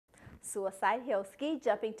Suicide Hill Ski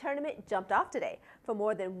Jumping Tournament jumped off today. For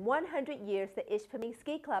more than 100 years, the Ishpeming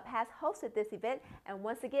Ski Club has hosted this event, and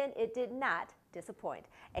once again, it did not disappoint.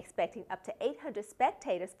 Expecting up to 800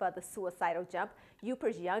 spectators for the suicidal jump,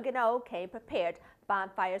 Yoopers young and old came prepared.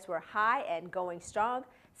 Bonfires were high and going strong.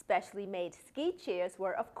 Specially made ski chairs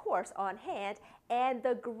were, of course, on hand, and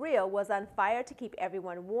the grill was on fire to keep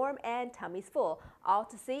everyone warm and tummies full, all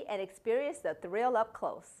to see and experience the thrill up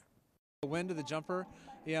close. The wind of the jumper,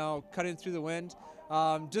 cutting through the wind,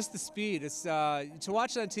 just the speed. It's to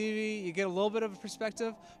watch it on TV, you get a little bit of a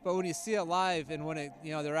perspective, but when you see it live and when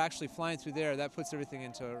they're actually flying through there, that puts everything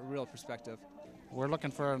into a real perspective. We're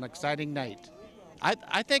looking for an exciting night.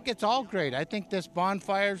 I think it's all great. I think this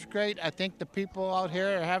bonfire's great. I think the people out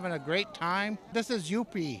here are having a great time. This is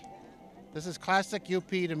UP. This is classic UP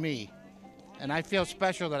to me, and I feel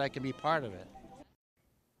special that I can be part of it.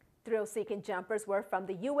 Thrill-seeking jumpers were from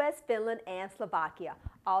the U.S., Finland, and Slovakia,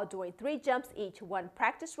 all doing 3 jumps each, 1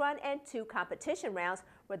 practice run and 2 competition rounds,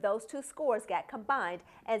 where those 2 scores got combined,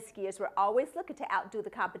 and skiers were always looking to outdo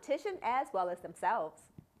the competition as well as themselves.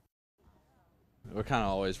 We're kind of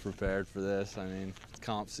always prepared for this. I mean, it's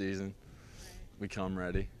comp season. We come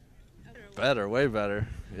ready. Better, way better.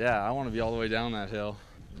 Yeah, I want to be all the way down that hill.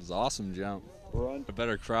 It was an awesome jump. A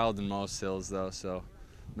better crowd than most hills, though, so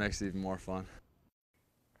it makes it even more fun.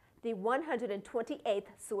 The 128th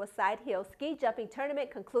Suicide Hill Ski Jumping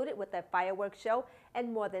Tournament concluded with a fireworks show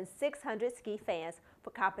and more than 600 ski fans.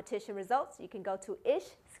 For competition results, you can go to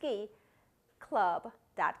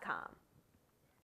ishskiclub.com.